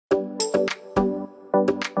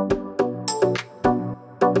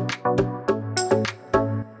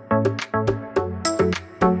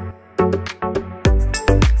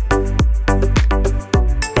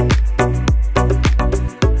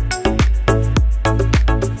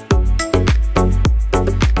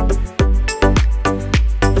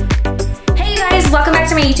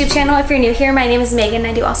my YouTube channel. If you're new here, my name is Megan and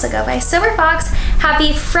I do also go by Silver Fox.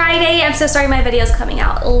 Happy Friday. I'm so sorry my video is coming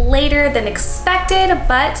out later than expected,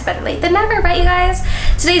 but better late than never, right you guys?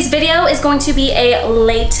 Today's video is going to be a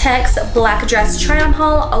latex black dress try on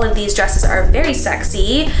haul. All of these dresses are very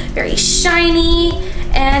sexy, very shiny,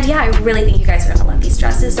 and yeah, I really think you guys are gonna love these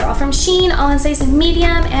dresses. They're all from Shein, all in size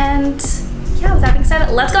medium, and yeah, with that being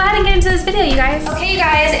said, let's go ahead and get into this video, you guys. Okay, you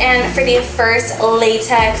guys, and for the first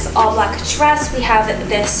latex all black dress, we have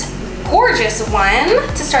this gorgeous one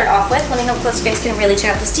to start off with. Let me know close so you guys can really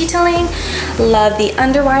check out this detailing. Love the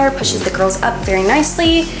underwire, pushes the girls up very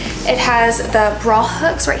nicely. It has the bra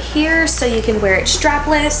hooks right here, so you can wear it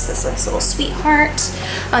strapless. This nice little sweetheart.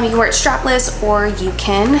 You can wear it strapless, or you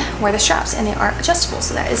can wear the straps, and they are adjustable,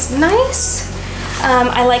 so that is nice.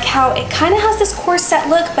 I like how it kind of has this corset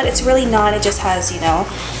look, but it's really not. It just has, you know,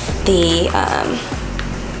 the,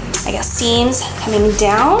 I guess, seams coming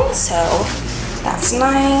down, so that's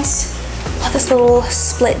nice. Love this little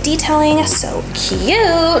split detailing, so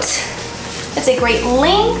cute. It's a great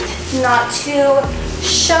length, not too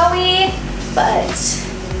showy, but,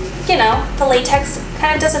 you know, the latex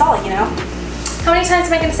kind of does it all, you know. How many times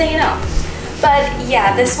am I going to say you know? But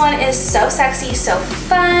yeah, this one is so sexy, so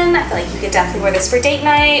fun. I feel like you could definitely wear this for date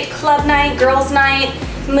night, club night, girls night,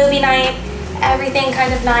 movie night, everything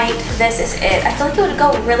kind of night. This is it. I feel like it would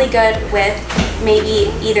go really good with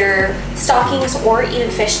maybe either stockings or even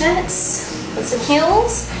fishnets with some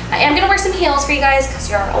heels. I am gonna wear some heels for you guys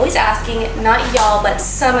because you're always asking, not y'all, but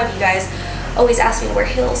some of you guys always ask me to wear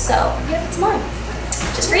heels. So yeah, it's mine,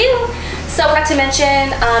 just for you. So I forgot to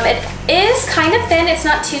mention, it is kind of thin. It's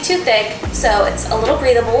not too thick, so it's a little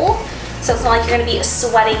breathable. So it's not like you're gonna be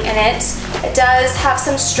sweating in it. It does have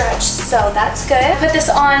some stretch, so that's good. Put this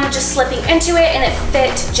on just slipping into it, and it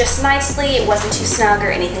fit just nicely. It wasn't too snug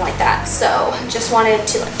or anything like that. So just wanted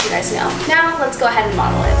to let you guys know. Now let's go ahead and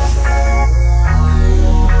model it.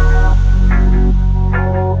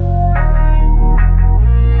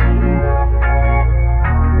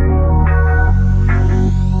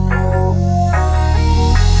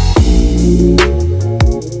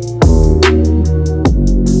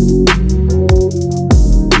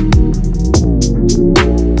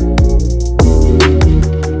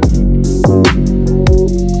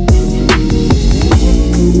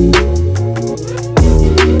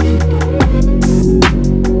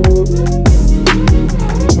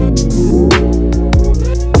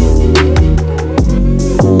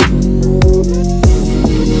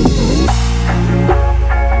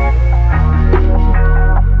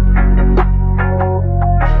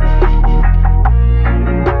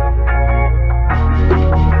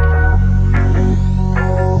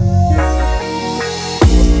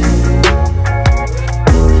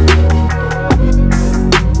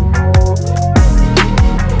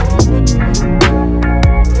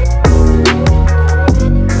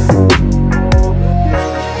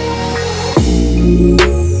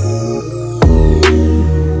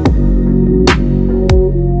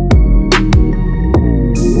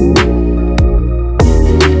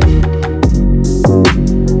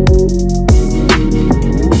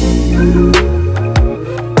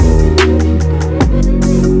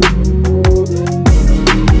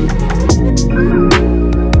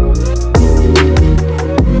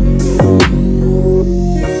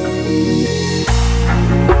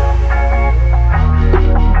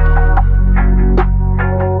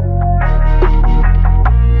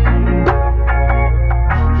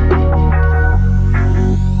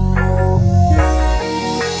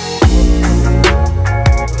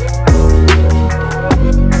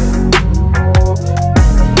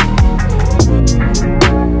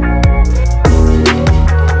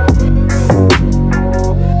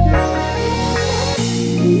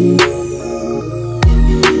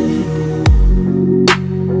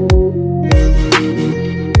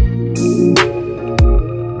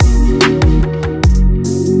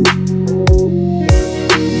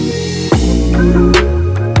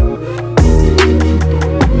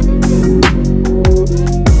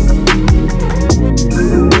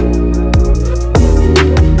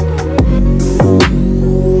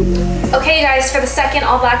 For the second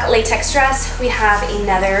all black latex dress, we have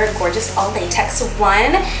another gorgeous all latex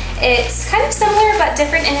one. It's kind of similar but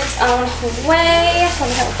different in its own way. Let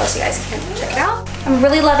me have it close so you guys can check it out. I'm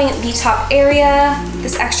really loving the top area.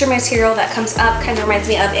 This extra material that comes up kind of reminds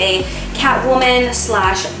me of a Catwoman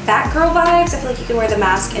slash Batgirl vibes. I feel like you can wear the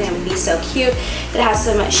mask and it would be so cute. It has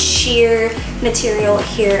some sheer material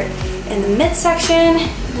here in the midsection,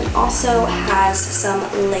 and it also has some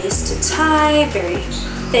lace to tie, very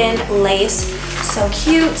thin lace, so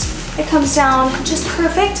cute. It comes down just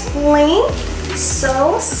perfect length.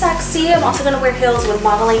 So sexy. I'm also gonna wear heels with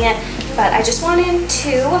modeling it, but I just wanted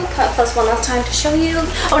to come up close one last time to show you.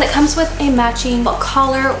 Oh, and it comes with a matching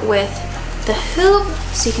collar with the hoop,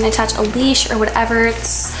 so you can attach a leash or whatever.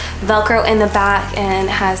 It's Velcro in the back and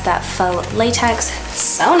has that faux latex.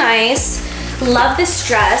 So nice. Love this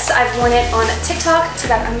dress. I've worn it on TikTok. Too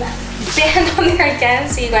bad I'm banned on there again,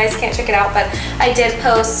 so you guys can't check it out, but I did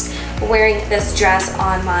post wearing this dress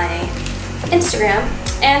on my Instagram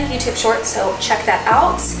and YouTube shorts, so check that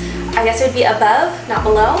out. I guess it would be above, not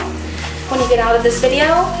below, when you get out of this video.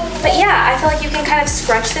 But yeah, I feel like you can kind of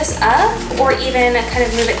scrunch this up or even kind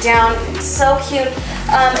of move it down. It's so cute.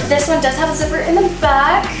 This one does have a zipper in the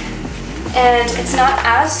back and it's not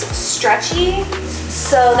as stretchy,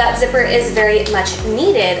 so that zipper is very much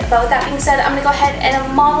needed. But with that being said, I'm gonna go ahead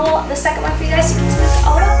and model the second one for you guys so you can see what it's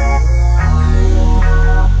all about.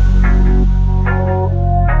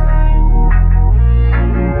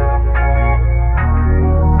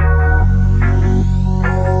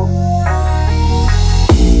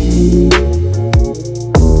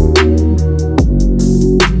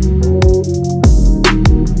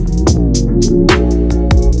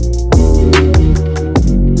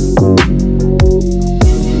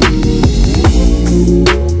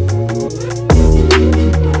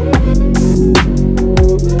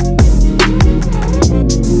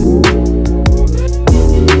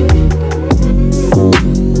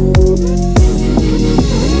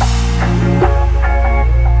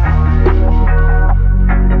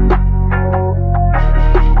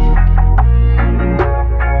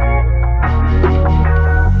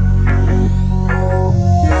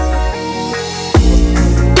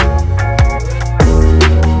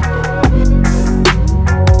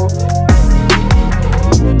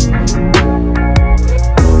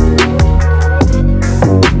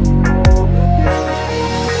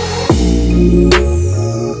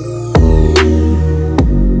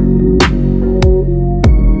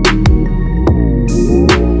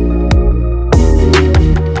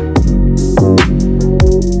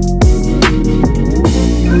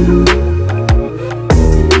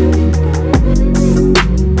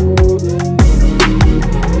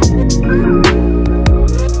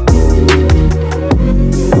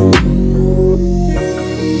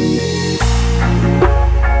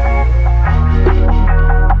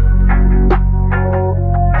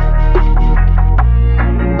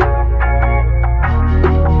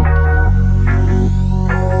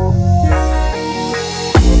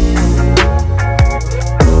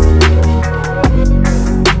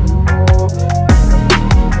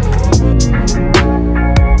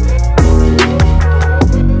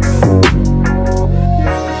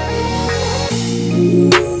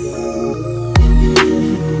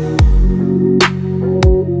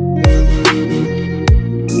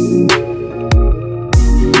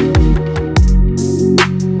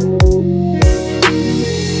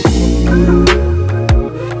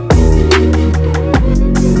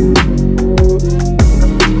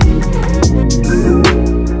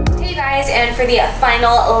 For the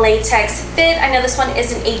final latex fit, I know this one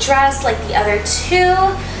isn't a dress like the other two.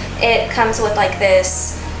 It comes with like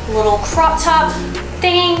this little crop top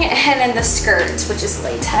thing and then the skirt, which is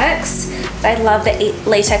latex. But I love the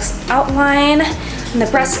latex outline in the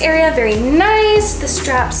breast area, very nice. The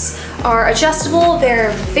straps are adjustable.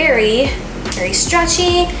 They're very, very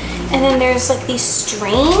stretchy. And then there's like these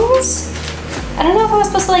strings. I don't know if I was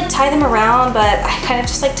supposed to like tie them around, but I kind of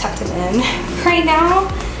just like tucked them in right now.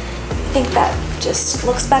 I think that just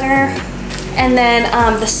looks better. And then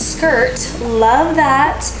the skirt, love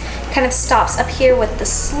that. Kind of stops up here with the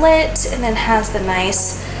slit and then has the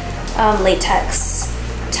nice latex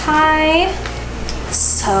tie.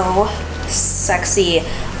 So sexy.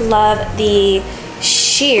 Love the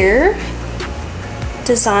sheer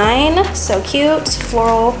design, so cute.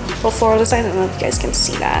 Floral, little floral design. I don't know if you guys can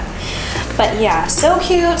see that. But yeah, so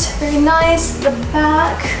cute, very nice. The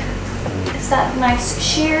back is that nice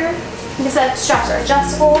sheer. Because the straps are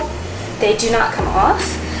adjustable, they do not come off.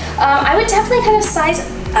 I would definitely kind of size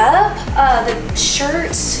up. The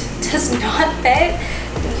shirt does not fit.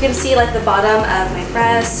 You can see like the bottom of my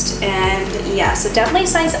breast, and yeah, so definitely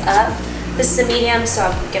size up. This is a medium, so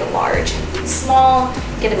I'll get a large. Small,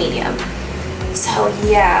 get a medium. So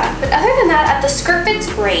yeah, but other than that, the skirt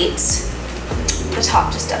fits great. The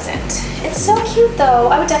top just doesn't. It's so cute though.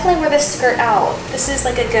 I would definitely wear this skirt out. This is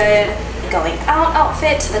like a good going out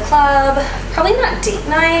outfit to the club. Probably not date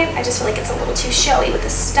night. I just feel like it's a little too showy with the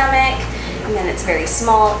stomach, and then it's very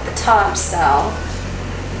small at the top, so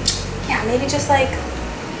yeah, maybe just like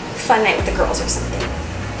fun night with the girls or something.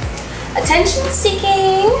 Attention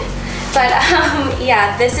seeking, but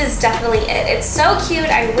yeah, this is definitely it. It's so cute.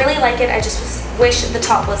 I really like it. I just was wish the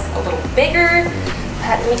top was a little bigger.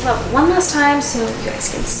 Let me come up one last time so you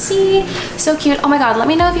guys can see. So cute. Oh my god, let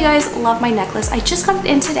me know if you guys love my necklace. I just got it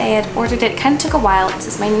in today. I ordered it. Kind of took a while. It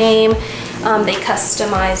says my name. They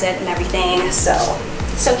customize it and everything. So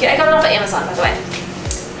cute. I got it off of Amazon, by the way.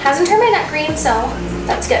 Hasn't turned my neck green, so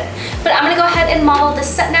that's good. But I'm gonna go ahead and model this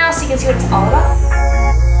set now so you can see what it's all about.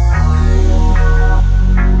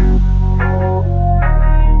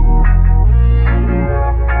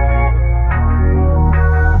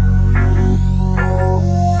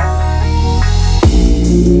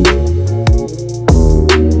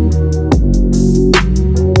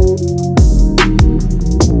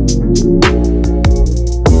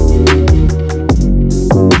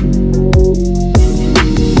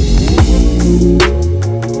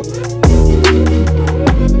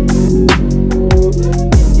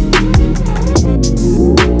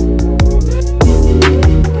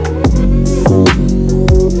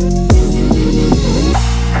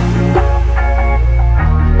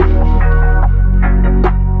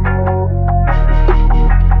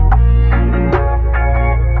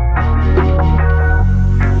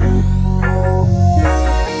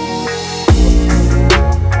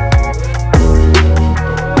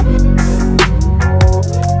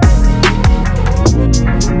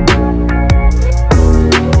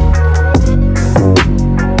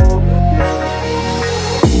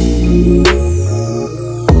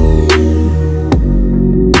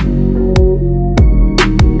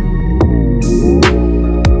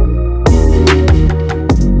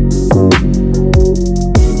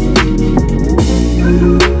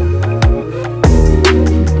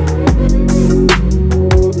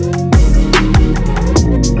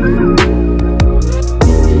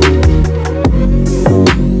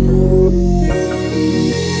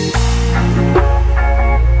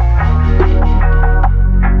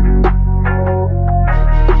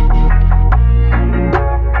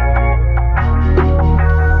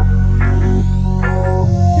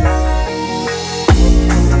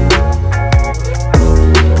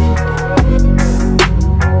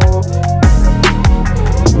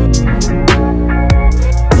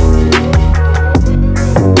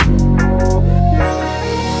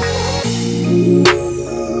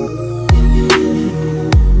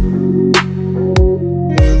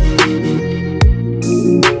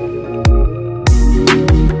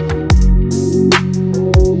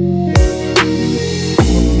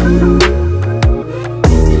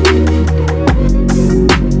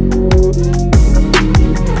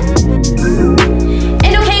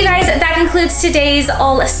 Today's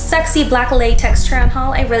all sexy black latex try on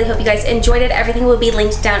haul. I really hope you guys enjoyed it. Everything will be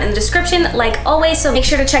linked down in the description like always, so make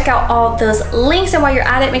sure to check out all those links, and while you're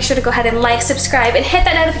at it, make sure to go ahead and like, subscribe, and hit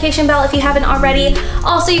that notification bell if you haven't already.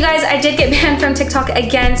 Also, you guys, I did get banned from TikTok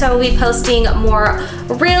again, so I will be posting more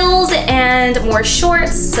reels and more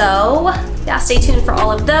shorts, so yeah, stay tuned for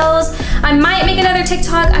all of those. I might make another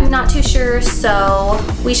TikTok, I'm not too sure, so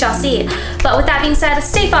we shall see. But with that being said,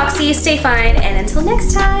 stay foxy, stay fine, and until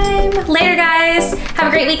next time, later guys, have a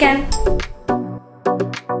great weekend.